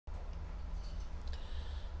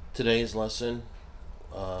Today's lesson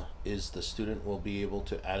is the student will be able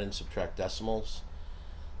to add and subtract decimals.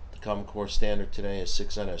 The Common Core standard today is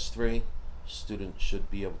 6NS3. Students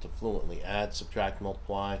should be able to fluently add, subtract,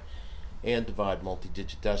 multiply, and divide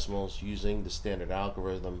multi-digit decimals using the standard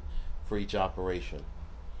algorithm for each operation.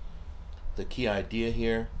 The key idea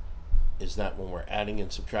here is that when we're adding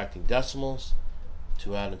and subtracting decimals,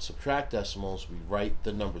 to add and subtract decimals, we write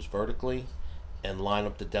the numbers vertically and line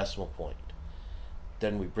up the decimal point.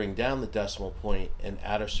 Then we bring down the decimal point and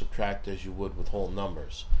add or subtract as you would with whole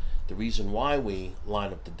numbers. The reason why we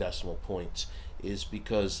line up the decimal points is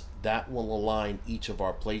because that will align each of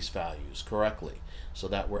our place values correctly, so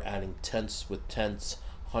that we're adding tenths with tenths,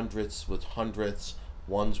 hundredths with hundredths,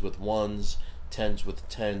 ones with ones, tens with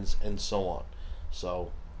tens, and so on.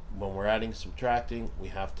 So when we're adding and subtracting, we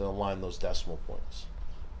have to align those decimal points.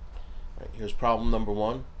 All right, here's problem number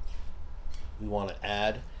one. We want to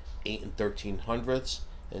add 8 and 13 hundredths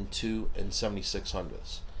and 2 and 76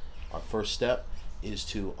 hundredths. Our first step is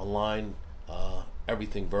to align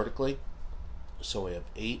everything vertically. So we have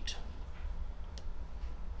 8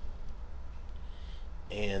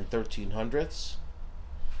 and 13 hundredths,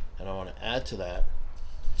 and I want to add to that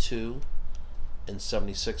 2 and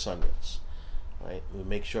 76 hundredths. Right? We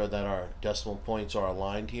make sure that our decimal points are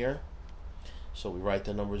aligned here, so we write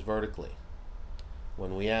the numbers vertically.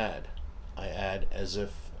 When we add, I add as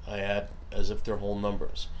if they're whole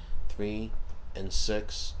numbers. 3 and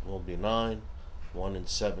 6 will be 9. 1 and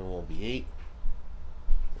 7 will be 8.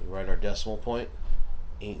 We write our decimal point.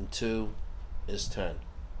 8 and 2 is 10.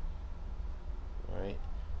 Alright?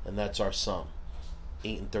 And that's our sum.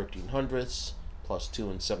 8 and 13 hundredths plus 2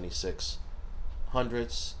 and 76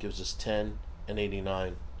 hundredths gives us 10 and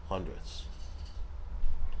 89 hundredths.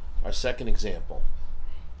 Our second example,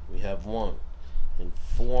 we have 1 and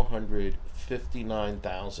 459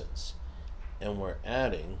 thousandths, and we're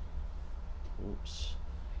adding,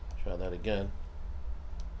 try that again,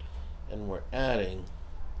 and we're adding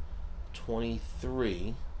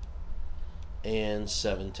 23 and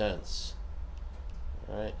 7/10.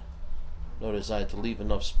 Alright, notice I had to leave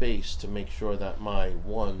enough space to make sure that my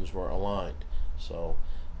ones were aligned. So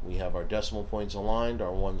we have our decimal points aligned,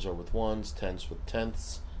 our ones are with ones, tenths with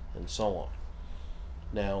tenths, and so on.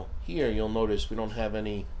 Now here you'll notice we don't have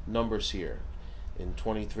any numbers here. In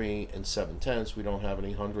 23 and 7/10 we don't have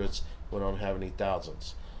any hundredths, we don't have any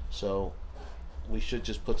thousandths. So we should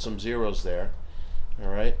just put some zeros there,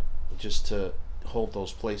 alright, just to hold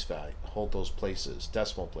those place value, hold those places,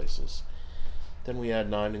 decimal places. Then we add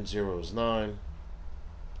 9 and 0 is 9,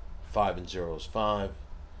 5 and 0 is 5,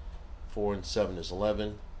 4 and 7 is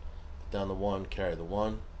 11, put down the 1, carry the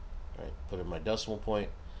 1, alright, put in my decimal point.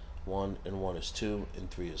 1 and 1 is 2,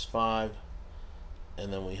 and 3 is 5,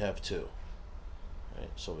 and then we have 2.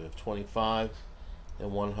 Right, so we have 25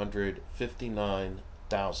 and 159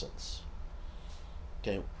 thousandths.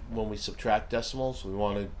 Okay, when we subtract decimals, we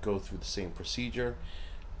want to go through the same procedure,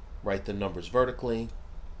 write the numbers vertically,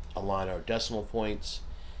 align our decimal points,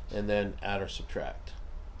 and then add or subtract.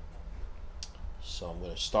 So I'm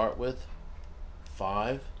going to start with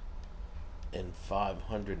 5 and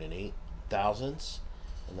 508 thousandths.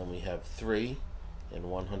 And then we have 3 and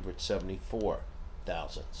 174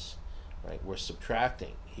 thousandths. Right? We're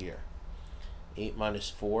subtracting here. 8 minus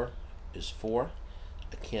 4 is 4.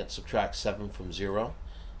 I can't subtract 7 from 0,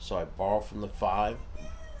 so I borrow from the 5.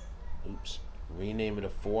 Rename it a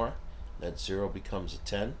 4. That 0 becomes a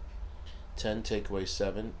 10. 10 take away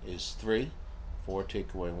 7 is 3. 4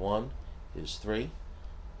 take away 1 is 3.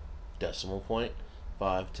 Decimal point.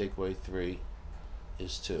 5 take away 3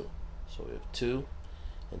 is 2. So we have 2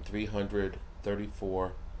 and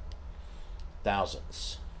 334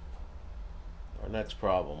 thousandths. Our next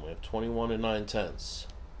problem, we have 21 and 9/10,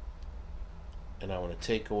 and I want to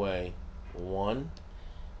take away 1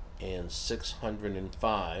 and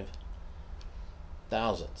 605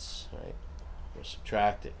 thousandths. Right? We're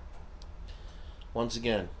subtracting. Once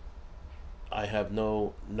again, I have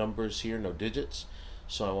no numbers here, no digits,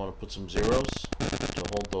 so I want to put some zeros to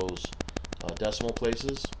hold those decimal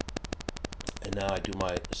places. And now I do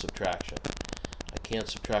my subtraction. I can't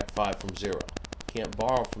subtract 5 from 0. Can't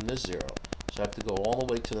borrow from this 0. So I have to go all the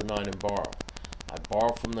way to the 9 and borrow. I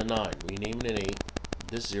borrow from the 9, rename it an 8.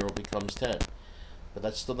 This 0 becomes 10. But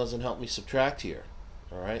that still doesn't help me subtract here.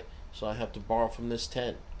 Alright? So I have to borrow from this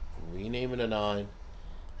 10. Rename it a 9.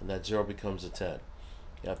 And that 0 becomes a 10.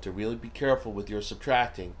 You have to really be careful with your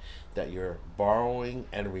subtracting, that you're borrowing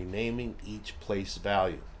and renaming each place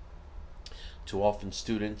value. Too often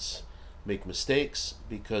students make mistakes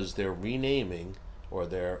because they're renaming, or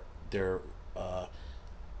they're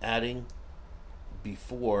adding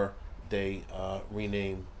before they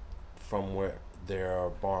rename from where they're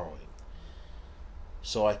borrowing.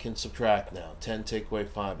 So I can subtract now. 10 take away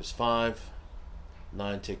 5 is 5.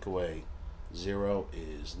 9 take away 0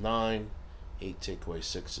 is 9. 8 take away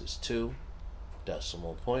 6 is 2.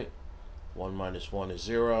 Decimal point. 1 minus 1 is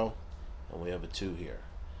 0. And we have a 2 here.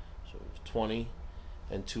 So we have 20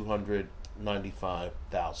 and 295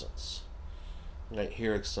 thousandths. Right,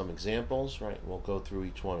 here are some examples. Right, we'll go through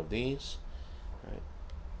each one of these. Right,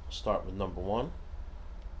 we'll start with number 1.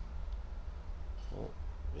 Well,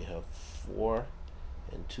 we have 4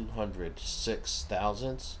 and 206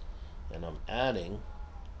 thousandths, and I'm adding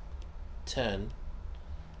 10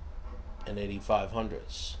 and 85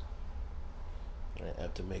 hundredths. Right, I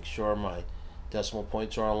have to make sure my decimal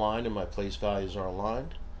points are aligned and my place values are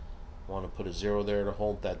aligned. I want to put a 0 there to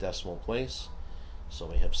hold that decimal place. So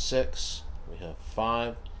we have 6, we have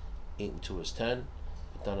 5, 8 and 2 is 10.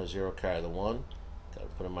 Put down a 0, carry the 1. Got to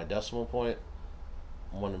put in my decimal point.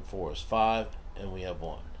 1 and 4 is 5, and we have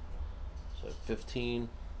 1. So 15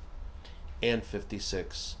 and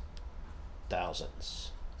 56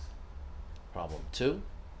 thousandths. Problem 2.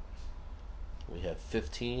 We have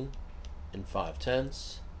 15 and 5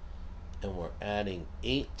 tenths, and we're adding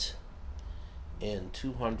 8 and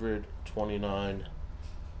 229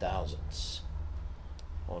 thousandths.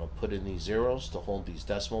 I want to put in these zeros to hold these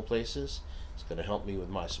decimal places. It's going to help me with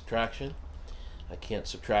my subtraction. I can't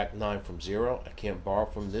subtract 9 from 0. I can't borrow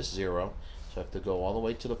from this 0. So I have to go all the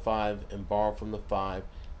way to the 5 and borrow from the 5,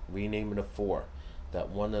 rename it a 4. That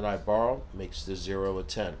 1 that I borrow makes the 0 a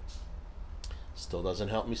 10. Still doesn't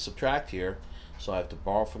help me subtract here, so I have to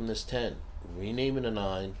borrow from this 10, rename it a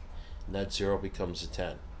 9, and that 0 becomes a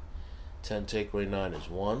 10. 10 take away 9 is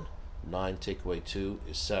 1, 9 take away 2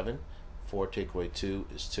 is 7, 4 take away 2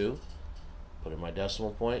 is 2. Put in my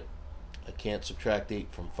decimal point. I can't subtract 8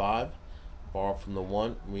 from 5, borrow from the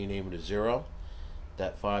 1, rename it a 0.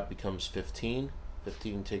 That 5 becomes 15.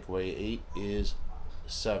 15 take away 8 is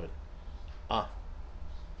 7. But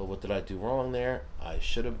what did I do wrong there? I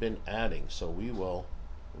should have been adding. So we will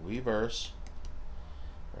reverse.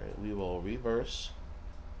 All right, we will reverse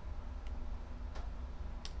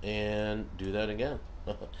and do that again.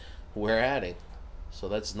 We're adding. So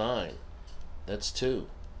that's 9. That's 2.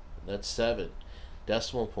 That's 7.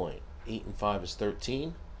 Decimal point. 8 and 5 is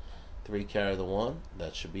 13. 3 carry the 1.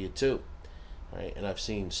 That should be a 2. Right, and I've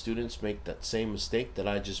seen students make that same mistake that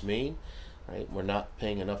I just made. Right, we're not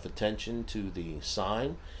paying enough attention to the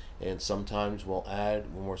sign, and sometimes we'll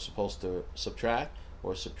add when we're supposed to subtract,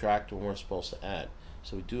 or subtract when we're supposed to add.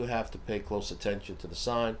 So we do have to pay close attention to the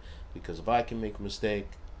sign, because if I can make a mistake,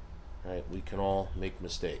 right, we can all make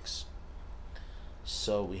mistakes.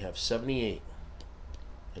 So we have 78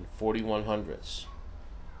 and 41 hundredths.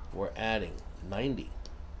 We're adding 90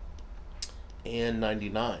 and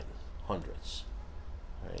 99 hundredths.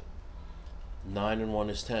 Right? 9 and 1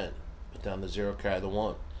 is 10. Put down the 0, carry the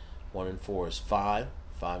 1. 1 and 4 is 5.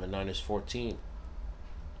 5 and 9 is 14.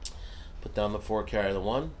 Put down the 4, carry the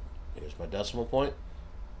 1. Here's my decimal point.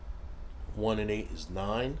 1 and 8 is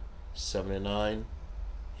 9. 7 and 9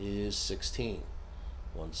 is 16.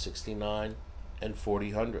 169 and 40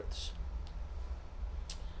 hundredths.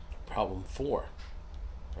 Problem 4.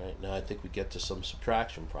 Right, now I think we get to some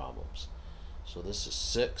subtraction problems. So this is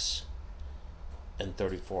 6 and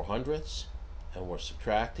 34 hundredths, and we're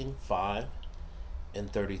subtracting 5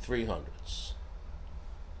 and 33 hundredths.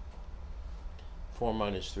 4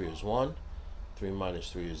 minus 3 is 1. 3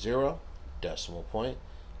 minus 3 is 0. Decimal point.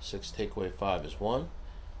 6 take away 5 is 1.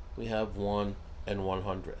 We have 1 and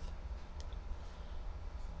 100th.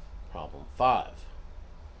 Problem 5.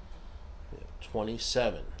 We have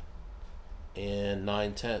 27 and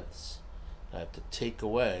 9 tenths. I have to take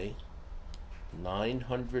away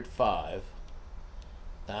 905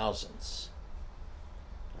 thousandths.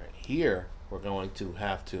 Right here, we're going to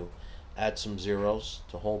have to add some zeros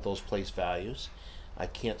to hold those place values. I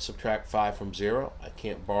can't subtract 5 from 0. I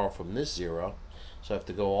can't borrow from this 0. So I have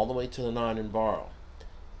to go all the way to the 9 and borrow.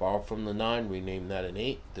 Borrow from the 9, rename that an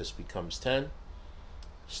 8. This becomes 10.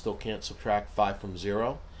 Still can't subtract 5 from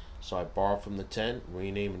 0. So I borrow from the 10,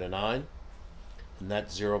 rename it a 9. And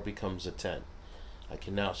that 0 becomes a 10. I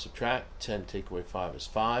can now subtract. 10 take away 5 is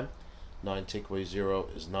 5. 9 take away 0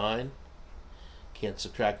 is 9. Can't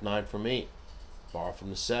subtract 9 from 8. Borrow from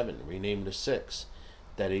the 7, rename it a 6.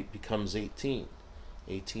 That 8 becomes 18.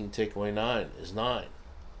 18 take away 9 is 9.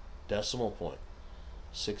 Decimal point.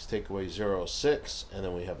 6 take away 0 is 6, and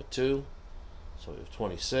then we have a 2. So we have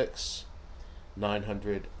 26,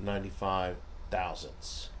 995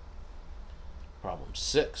 thousandths. Problem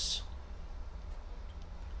 6.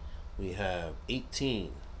 We have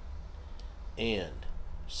 18 and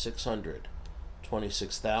 625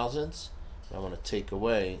 26 thousandths. I'm going to take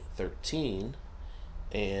away 13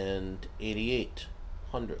 and 88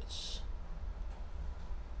 hundredths.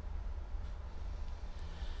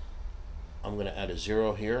 I'm going to add a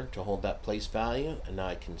 0 here to hold that place value, and now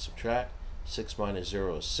I can subtract. 6 minus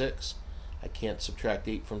 0 is 6. I can't subtract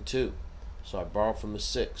 8 from 2, so I borrow from the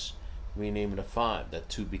 6, rename it a 5. That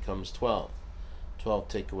 2 becomes 12. 12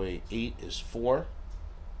 take away 8 is 4.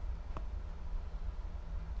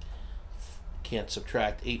 Can't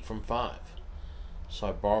subtract 8 from 5, so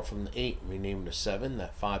I borrow from the 8, rename it a 7.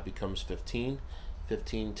 That 5 becomes 15.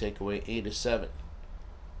 15 take away 8 is 7.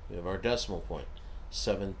 We have our decimal point.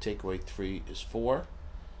 7 take away 3 is 4,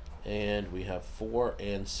 and we have 4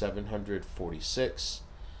 and 746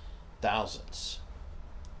 thousandths.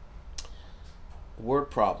 Word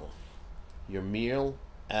problem. Your meal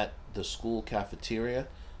at the school cafeteria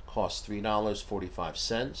costs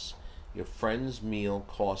 $3.45. Your friend's meal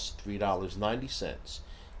costs $3.90.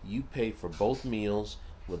 You pay for both meals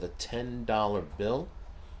with a $10 bill.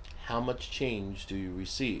 How much change do you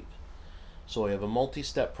receive? So we have a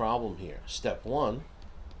multi-step problem here. Step 1,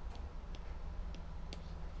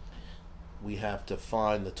 we have to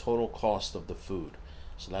find the total cost of the food.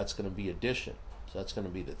 So that's going to be addition. So that's going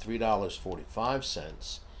to be the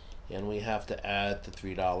 $3.45, and we have to add the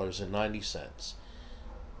 $3.90.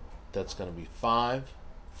 That's going to be 5.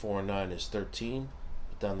 4 and 9 is 13.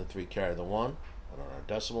 Put down the 3, carry the 1. Put on our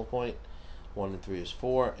decimal point. 1 and 3 is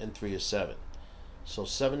 4, and 3 is 7. So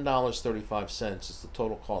 $7.35 is the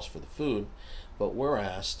total cost for the food, but we're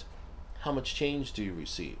asked, how much change do you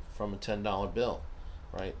receive from a $10 bill,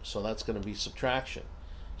 right? So that's going to be subtraction.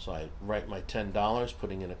 So I write my $10,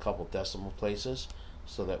 putting in a couple decimal places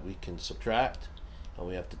so that we can subtract, and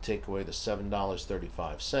we have to take away the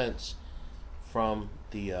 $7.35 from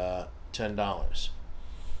the $10.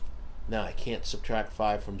 Now I can't subtract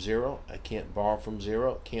 5 from 0. I can't borrow from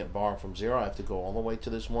 0. Can't borrow from 0. I have to go all the way to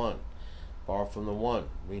this 1. Borrow from the 1.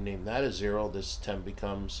 Rename that as 0. This 10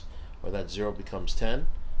 becomes, or that 0 becomes 10.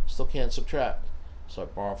 Still can't subtract. So I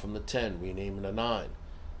borrow from the 10. Rename it a 9.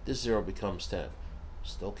 This 0 becomes 10.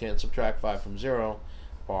 Still can't subtract 5 from 0.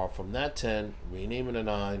 Borrow from that 10. Rename it a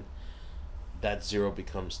 9. That 0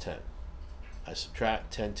 becomes 10. I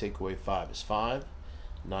subtract. 10 take away 5 is 5.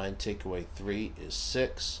 9 take away 3 is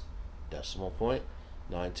 6. Decimal point.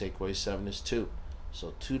 9 take away 7 is 2.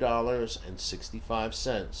 So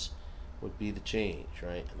 $2.65 would be the change,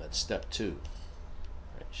 right? And that's step 2.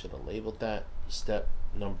 Right, should have labeled that step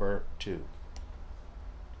number 2.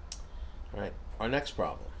 All right, our next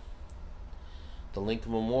problem. The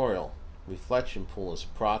Lincoln Memorial reflection pool is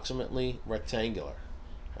approximately rectangular.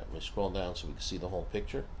 All right, let me scroll down so we can see the whole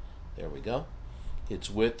picture. There we go. Its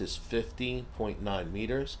width is 50.9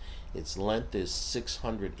 meters. Its length is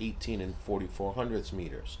 618 and 44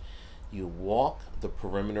 meters. You walk the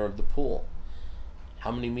perimeter of the pool.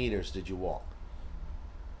 How many meters did you walk?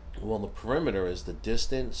 Well, the perimeter is the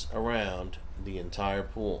distance around the entire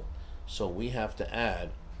pool. So we have to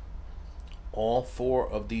add all 4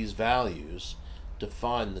 of these values to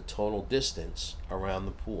find the total distance around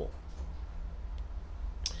the pool.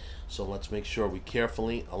 So let's make sure we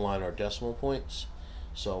carefully align our decimal points.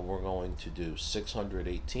 So we're going to do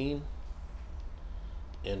 618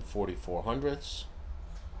 and 44 hundredths,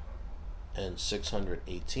 and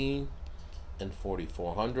 618 and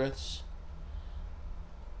 44 hundredths.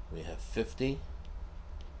 We have 50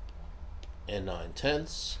 and 9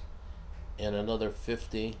 tenths, and another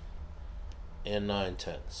 50 and 9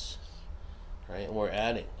 tenths. Right, and we're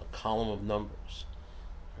adding a column of numbers.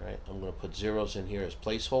 Right, I'm going to put zeros in here as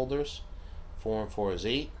placeholders. 4 and 4 is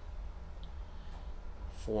 8.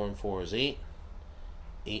 4 and 4 is 8.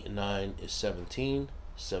 8 and 9 is 17.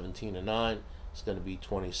 17 and 9 is going to be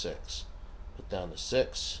 26. Put down the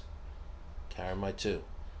 6. Carry my 2.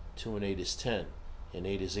 2 and 8 is 10. And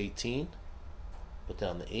 8 is 18. Put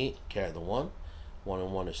down the 8. Carry the 1. 1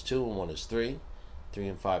 and 1 is 2, and 1 is 3. 3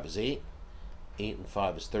 and 5 is 8. 8 and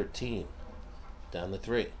 5 is 13. Down the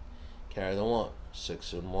 3. Carry the 1.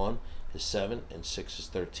 6 and 1 is 7, and 6 is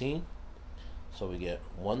 13. So we get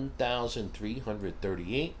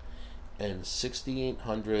 1,338 and 68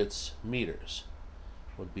 hundredths meters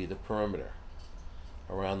would be the perimeter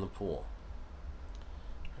around the pool.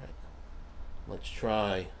 All right. Let's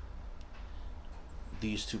try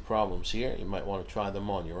these 2 problems here. You might want to try them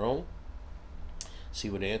on your own. See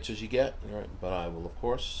what answers you get. All right. But I will, of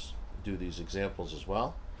course, do these examples as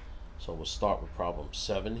well. So we'll start with problem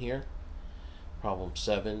 7 here. Problem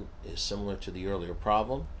 7 is similar to the earlier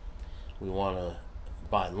problem. We want to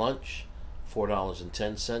buy lunch,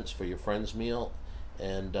 $4.10 for your friend's meal,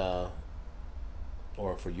 and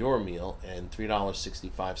or for your meal, and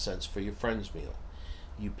 $3.65 for your friend's meal.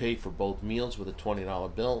 You paid for both meals with a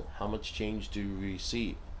 $20 bill. How much change do you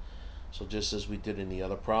receive? So just as we did in the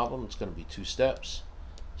other problem, it's going to be 2 steps.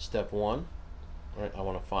 Step 1, right, I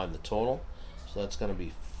want to find the total. So that's going to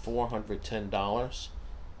be $410,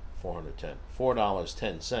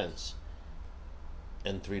 $4.10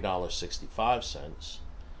 and $3.65.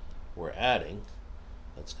 We're adding,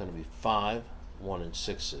 that's going to be 5, 1 and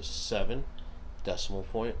 6 is 7, decimal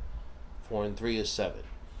point, 4 and 3 is 7.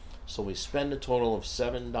 So we spend a total of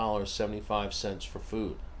 $7.75 for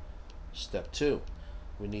food. Step 2,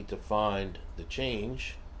 we need to find the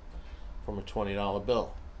change from a $20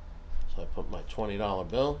 bill. So I put my $20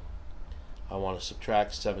 bill. I want to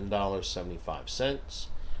subtract $7.75.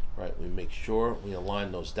 Right, we make sure we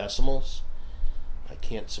align those decimals. I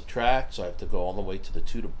can't subtract, so I have to go all the way to the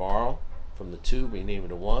 2 to borrow. From the 2, rename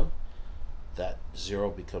it a 1. That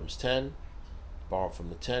 0 becomes 10. Borrow from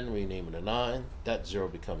the 10, rename it a 9. That 0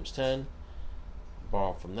 becomes 10.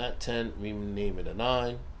 Borrow from that 10, rename it a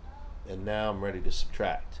 9. And now I'm ready to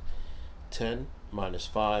subtract. 10 minus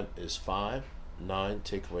 5 is 5. 9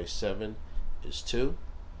 take away 7 is 2.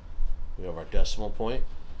 We have our decimal point.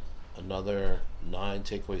 Another 9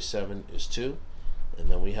 take away 7 is 2. And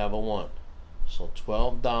then we have a 1. So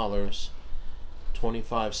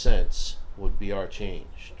 $12.25 would be our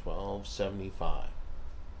change. $12.75.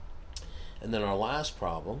 And then our last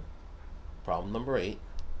problem, problem number 8,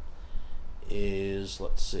 is,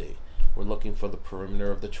 let's see, we're looking for the perimeter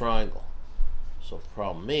of the triangle. So for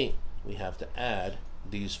problem 8, we have to add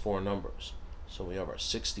these 4 numbers. So we have our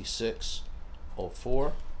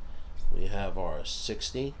 6604, we have our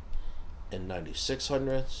 60 and 96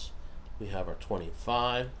 hundredths, we have our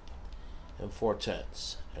 25 and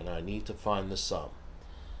 4/10, and I need to find the sum.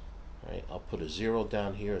 All right, I'll put a 0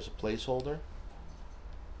 down here as a placeholder.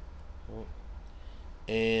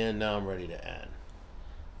 And now I'm ready to add.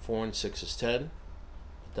 4 and 6 is 10.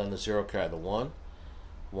 Put down the 0, carry the 1.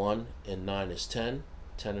 1 and 9 is 10.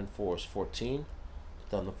 10 and 4 is 14. Put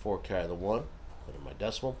down the 4, carry the 1. Put in my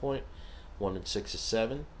decimal point. 1 and 6 is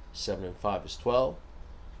 7. 7 and 5 is 12.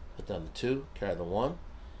 Put down the 2, carry the 1.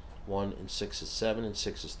 1 and 6 is 7 and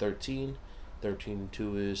 6 is 13. 13 and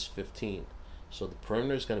 2 is 15. So the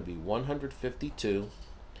perimeter is going to be 152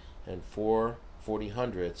 and 4/40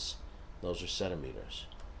 hundredths. Those are centimeters.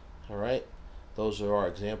 All right, those are our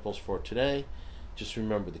examples for today. Just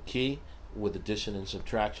remember, the key with addition and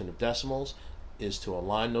subtraction of decimals is to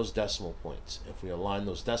align those decimal points. If we align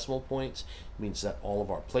those decimal points, it means that all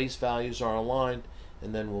of our place values are aligned,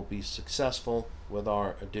 and then we'll be successful with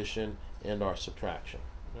our addition and our subtraction.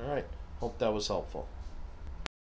 All right, hope that was helpful.